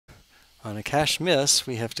On a cache miss,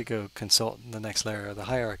 we have to go consult the next layer of the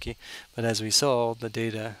hierarchy, but as we saw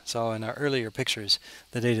in our earlier pictures,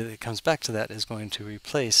 the data that comes back to that is going to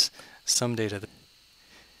replace some data.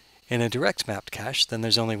 In a direct mapped cache, then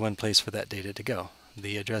there's only one place for that data to go.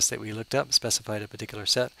 The address that we looked up specified a particular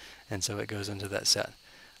set, and so it goes into that set.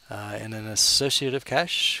 In an associative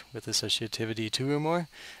cache with associativity 2 or more,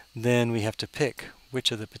 then we have to pick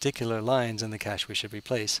which of the particular lines in the cache we should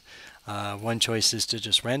replace. One choice is to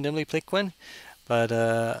just randomly pick one, but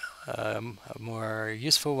a more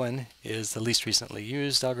useful one is the least recently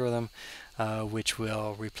used algorithm, which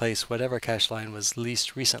will replace whatever cache line was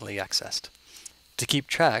least recently accessed. To keep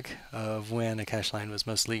track of when a cache line was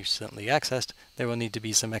most recently accessed, there will need to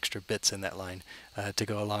be some extra bits in that line to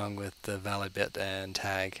go along with the valid bit and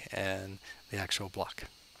tag and the actual block.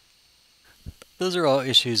 Those are all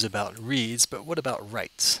issues about reads, but what about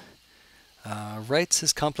writes? Writes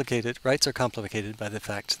are complicated by the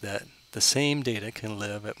fact that the same data can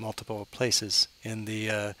live at multiple places in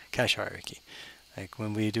the cache hierarchy. Like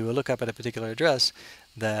when we do a lookup at a particular address,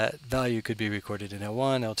 that value could be recorded in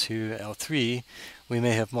L1, L2, L3. We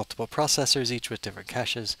may have multiple processors, each with different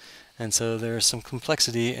caches, and so there's some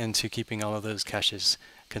complexity into keeping all of those caches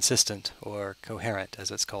consistent or coherent,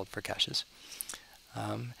 as it's called for caches.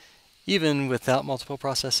 Even without multiple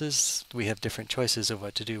processes, we have different choices of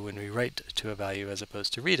what to do when we write to a value as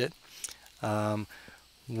opposed to read it.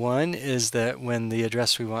 One is that when the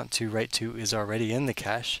address we want to write to is already in the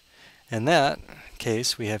cache, in that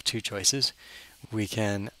case we have two choices. We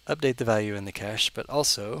can update the value in the cache, but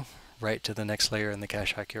also write to the next layer in the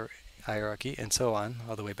cache hierarchy, and so on,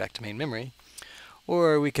 all the way back to main memory.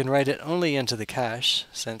 Or we can write it only into the cache,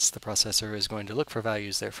 since the processor is going to look for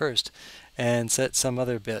values there first, and set some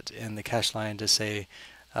other bit in the cache line to say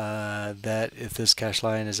that if this cache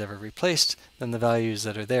line is ever replaced, then the values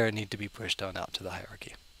that are there need to be pushed on out to the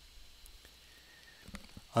hierarchy.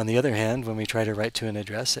 On the other hand, when we try to write to an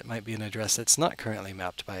address, it might be an address that's not currently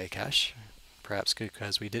mapped by a cache, perhaps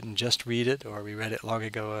because we didn't just read it, or we read it long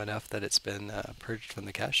ago enough that it's been purged from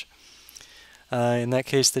the cache. In that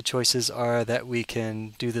case, the choices are that we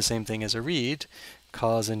can do the same thing as a read,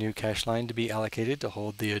 cause a new cache line to be allocated to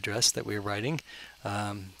hold the address that we're writing.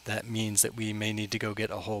 That means that we may need to go get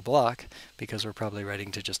a whole block, because we're probably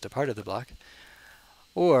writing to just a part of the block.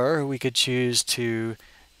 Or we could choose to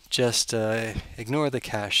just ignore the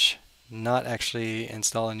cache, not actually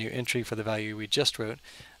install a new entry for the value we just wrote,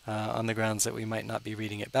 on the grounds that we might not be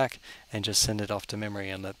reading it back, and just send it off to memory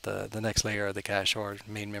and let the next layer of the cache or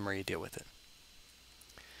main memory deal with it.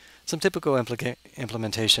 Some typical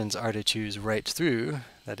implementations are to choose write through,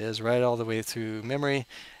 that is, write all the way through memory,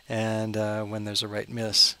 and when there's a write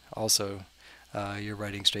miss, also you're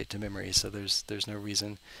writing straight to memory, so there's no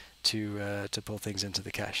reason to pull things into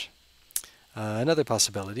the cache. Another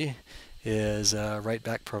possibility is write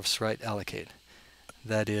back plus write allocate.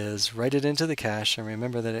 That is, write it into the cache, and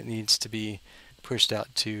remember that it needs to be pushed out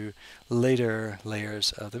to later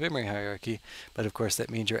layers of the memory hierarchy, but of course that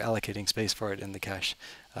means you're allocating space for it in the cache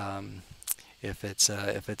if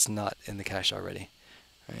it's not in the cache already.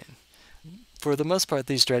 Right. For the most part,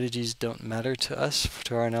 these strategies don't matter to us,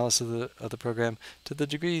 to our analysis of the program. To the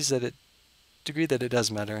degree that it does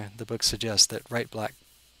matter, the book suggests that write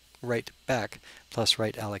back plus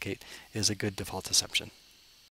write allocate is a good default assumption.